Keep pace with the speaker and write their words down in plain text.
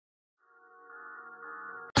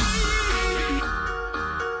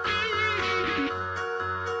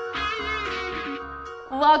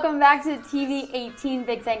Welcome back to TV 18.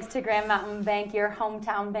 Big thanks to Grand Mountain Bank, your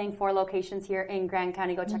hometown bank. 4 locations here in Grand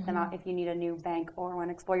County. Go check them out if you need a new bank or want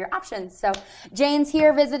to explore your options. So Jane's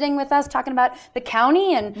here visiting with us, talking about the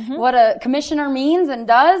county and what a commissioner means and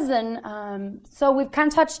does. And so we've kind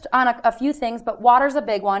of touched on a few things, but water's a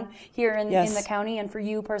big one here in the county and for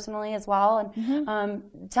you personally as well.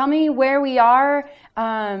 And tell me where we are.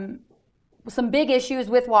 Some big issues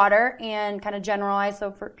with water and kind of generalize,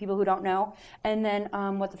 so for people who don't know, and then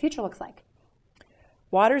what the future looks like.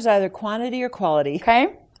 Water's either quantity or quality.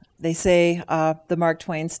 Okay. They say the Mark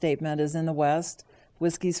Twain statement is in the West,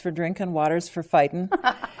 whiskey's for drinking, water's for fighting.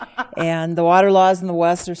 And the water laws in the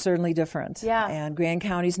West are certainly different. Yeah. And Grand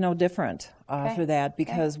County's no different for that,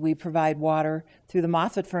 because we provide water through the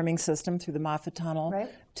Moffett firming system, through the Moffett Tunnel,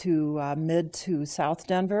 to mid to South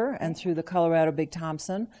Denver, and through the Colorado Big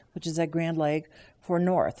Thompson, which is at Grand Lake, for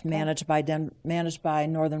North, managed by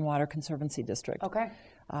Northern Water Conservancy District. Okay.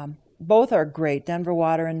 Both are great, Denver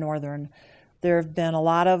Water and Northern. There have been a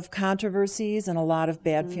lot of controversies and a lot of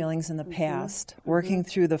bad feelings in the past. Working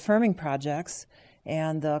through the firming projects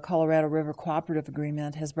and the Colorado River Cooperative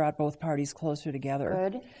Agreement has brought both parties closer together.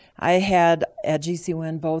 Good. I had at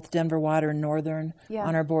GCWIN both Denver Water and Northern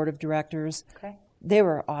on our board of directors. Okay. They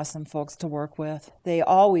were awesome folks to work with. They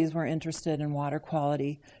always were interested in water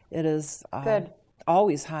quality. It is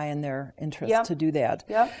always high in their interest to do that.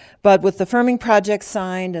 Yep. But with the firming project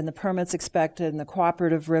signed and the permits expected and the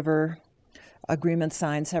Cooperative River Agreement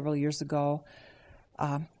signed several years ago,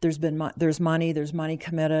 there's money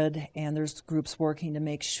committed, and there's groups working to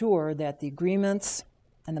make sure that the agreements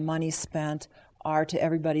and the money spent are to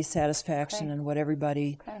everybody's satisfaction and what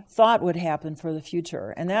everybody thought would happen for the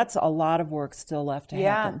future. And that's a lot of work still left to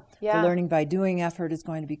happen. The learning by doing effort is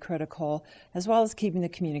going to be critical, as well as keeping the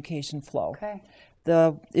communication flow.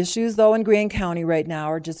 The issues, though, in Grand County right now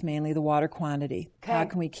are just mainly the water quantity. How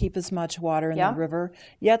can we keep as much water in the river,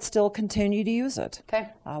 yet still continue to use it?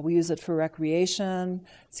 We use it for recreation.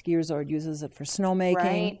 Ski Resort uses it for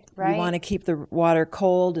snowmaking. We want to keep the water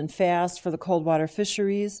cold and fast for the cold water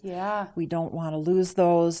fisheries. We don't want to lose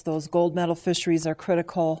those. Those gold medal fisheries are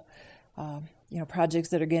critical. Projects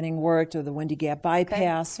that are getting worked are the Windy Gap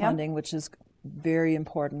bypass funding, which is very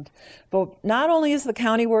important. But not only is the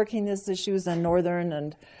county working these issues in Northern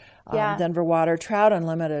and Denver Water, Trout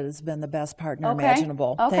Unlimited has been the best partner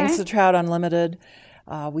imaginable. Thanks to Trout Unlimited,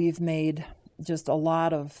 we've made just a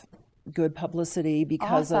lot of good publicity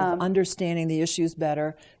because of understanding the issues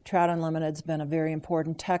better. Trout Unlimited's been a very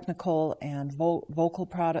important technical and vocal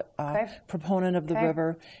proponent of the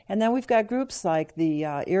river. And then we've got groups like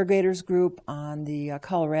the Irrigators Group on the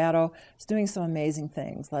Colorado. It's doing some amazing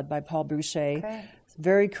things, led by Paul Boucher.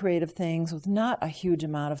 Very creative things with not a huge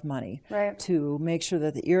amount of money to make sure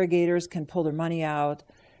that the irrigators can pull their money out,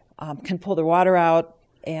 can pull their water out.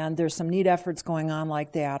 And there's some neat efforts going on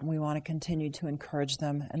like that, and we want to continue to encourage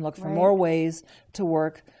them and look for more ways to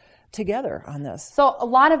work together on this. So a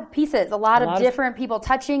lot of pieces, a lot of different people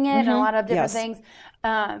touching it, and a lot of different things.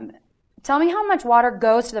 Tell me how much water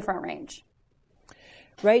goes to the Front Range.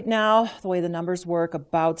 Right now, the way the numbers work,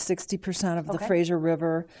 about 60% of the Fraser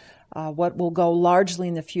River. What will go largely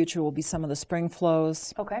in the future will be some of the spring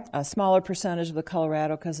flows, a smaller percentage of the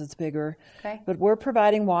Colorado because it's bigger. But we're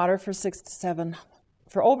providing water for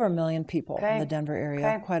for over 1 million people in the Denver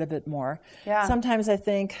area, quite a bit more. Sometimes I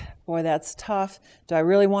think, boy, that's tough. Do I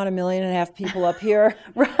really want 1.5 million people up here?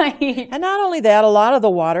 And not only that, a lot of the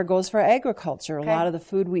water goes for agriculture. A lot of the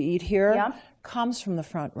food we eat here comes from the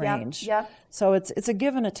Front Range. So it's a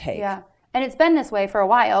give and a take. And it's been this way for a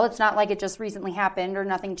while. It's not like it just recently happened or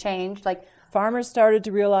nothing changed. Like farmers started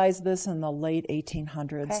to realize this in the late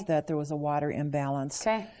 1800s, that there was a water imbalance.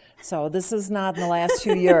 So this is not in the last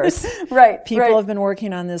few years. People have been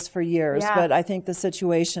working on this for years, but I think the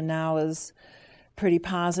situation now is pretty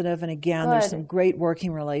positive. And again, there's some great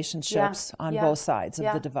working relationships on both sides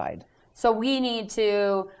of the divide. So we need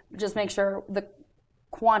to just make sure the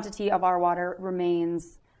quantity of our water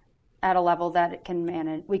remains at a level that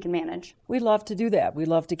we can manage. We'd love to do that. We'd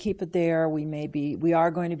love to keep it there. We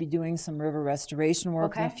are going to be doing some river restoration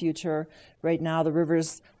work in the future. Right now the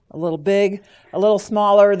river's a little big, a little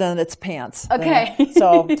smaller than its pants.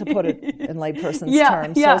 So to put it in layperson's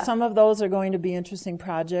terms. So some of those are going to be interesting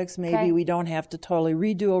projects. Maybe we don't have to totally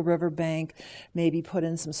redo a riverbank. Maybe put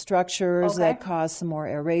in some structures that cause some more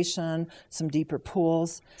aeration, some deeper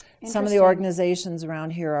pools. Some of the organizations around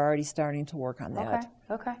here are already starting to work on that.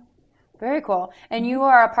 Very cool. And you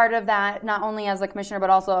are a part of that, not only as a commissioner, but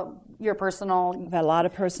also your personal... I've had a lot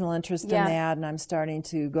of personal interest Yeah. in that, and I'm starting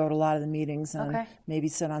to go to a lot of the meetings and Okay. maybe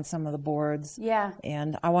sit on some of the boards. Yeah.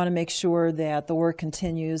 And I want to make sure that the work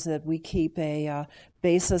continues, that we keep a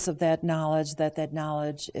basis of that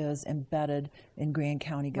knowledge is embedded in Grand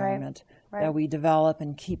County government, Right. that we develop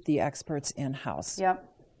and keep the experts in-house. Yep.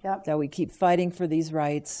 Yep. That we keep fighting for these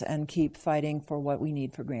rights and keep fighting for what we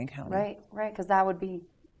need for Grand County. Right, right, because that would be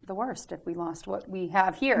the worst if we lost what we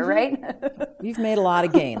have here, right? We've made a lot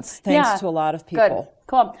of gains thanks Yeah. to a lot of people. Good,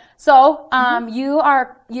 cool. So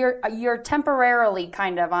you're temporarily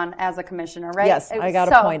kind of on as a commissioner, right? Yes, I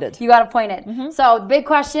got appointed. You got appointed. So big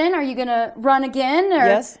question: are you going to run again? Or?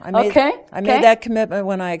 Yes, I made that commitment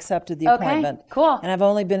when I accepted the appointment. Cool. And I've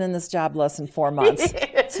only been in this job less than 4 months.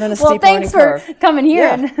 It's been a Well, steep thanks learning for curve. coming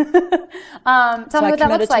here. Yeah. And tell me what that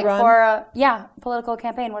committed looks to like run. for a political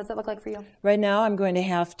campaign. What does it look like for you? Right now, I'm going to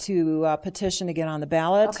have to petition to get on the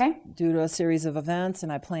ballot Okay. due to a series of events,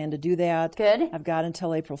 and I plan to do that. Good. I've got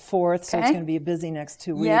until April 4th, so it's Okay. going to be a busy next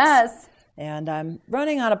 2 weeks. Yes. And I'm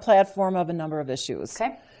running on a platform of a number of issues.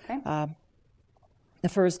 Okay. Okay. The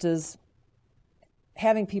first is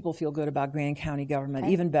having people feel good about Grand County government,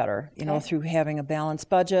 even better, through having a balanced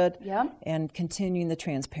budget Yep. and continuing the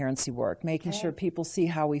transparency work, making sure people see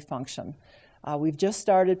how we function. We've just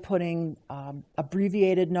started putting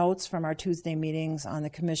abbreviated notes from our Tuesday meetings on the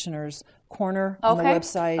Commissioner's Corner on the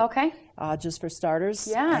website, just for starters,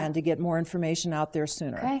 and to get more information out there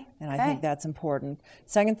sooner. And I think that's important.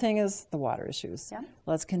 Second thing is the water issues. Yeah.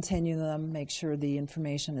 Let's continue them, make sure the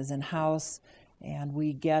information is in-house, and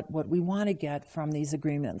we get what we want to get from these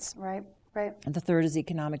agreements. Right. Right. And the third is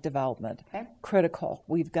economic development. Okay. Critical.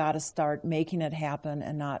 We've got to start making it happen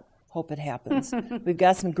and not hope it happens. We've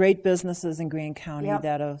got some great businesses in Grand County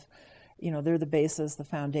that have, they're the basis, the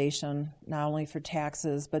foundation, not only for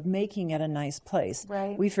taxes, but making it a nice place.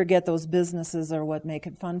 Right. We forget those businesses are what make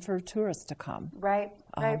it fun for tourists to come. Right.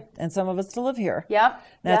 Right. And some of us to live here. Yep.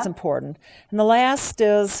 That's important. And the last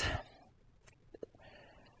is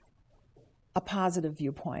a positive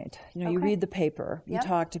viewpoint. You read the paper, you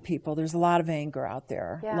talk to people, there's a lot of anger out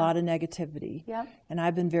there, a lot of negativity. Yep. And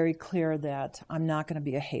I've been very clear that I'm not going to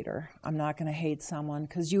be a hater. I'm not going to hate someone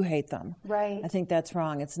because you hate them. Right. I think that's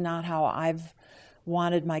wrong. It's not how I've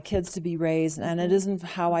wanted my kids to be raised, and it isn't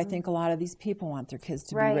how I think a lot of these people want their kids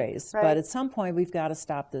to be raised. But at some point, we've got to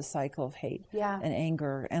stop this cycle of hate and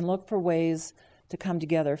anger and look for ways to come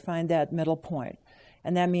together, find that middle point.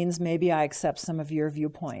 And that means maybe I accept some of your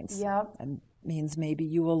viewpoints. Yep. And means maybe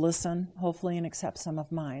you will listen, hopefully, and accept some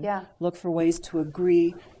of mine. Yeah. Look for ways to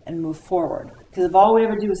agree and move forward. Because if all we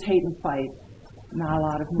ever do is hate and fight, not a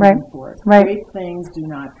lot of moving forward. Right. Great things do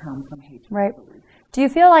not come from hatred. Right. Do you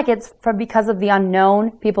feel like it's because of the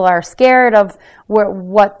unknown? People are scared of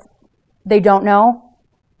what they don't know?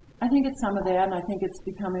 I think it's some of that, and I think it's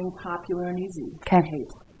becoming popular and easy to hate.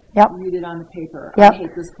 Yep. Read it on the paper. Yep. I hate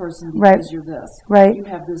this person because you're this. Right. You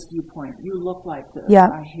have this viewpoint. You look like this. Yep.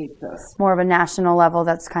 I hate this. More of a national level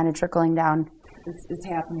that's kind of trickling down. It's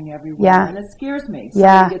happening everywhere. Yeah. And it scares me.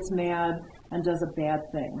 Yeah. Somebody gets mad and does a bad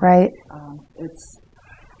thing. Right.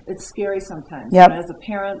 It's scary sometimes. Yep. And as a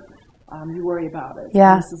parent, you worry about it.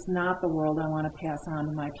 Yeah. This is not the world I want to pass on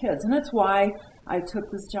to my kids. And that's why I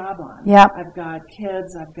took this job on. Yep. I've got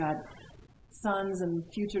kids. I've got sons and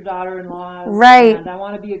future daughter-in-laws. Right. And I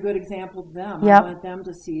want to be a good example to them. Yep. I want them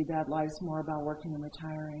to see that life's more about working and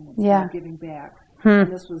retiring and about giving back.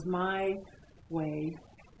 And this was my way,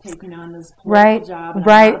 taking on this political job. And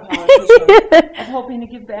I'm not a politician. I'm hoping to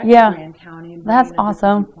give back to Grand County. And That's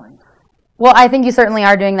awesome. Well, I think you certainly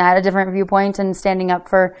are doing that, a different viewpoint and standing up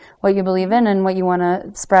for what you believe in and what you want to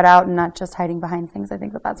spread out and not just hiding behind things. I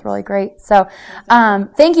think that's really great. So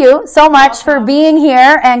thank you so much for being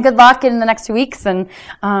here, and good luck in the next 2 weeks and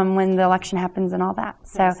when the election happens and all that.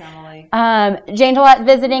 So, Jane Tollett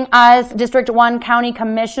visiting us, District 1 County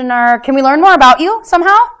Commissioner. Can we learn more about you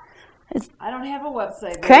somehow? I don't have a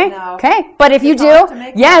website right now. Okay. But if you do,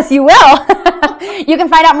 yes, you will. You can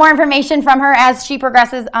find out more information from her as she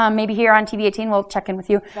progresses, maybe here on TV 18. We'll check in with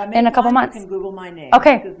you in a couple months. You can Google my name.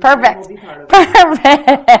 Okay, perfect.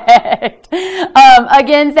 Perfect.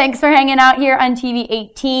 Again, thanks for hanging out here on TV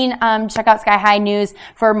 18. Check out Sky High News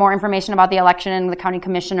for more information about the election and the county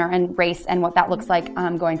commissioner and race and what that looks like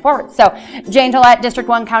going forward. So, Jane Tollett, District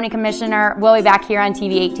 1 County Commissioner. We'll be back here on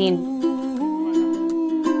TV 18.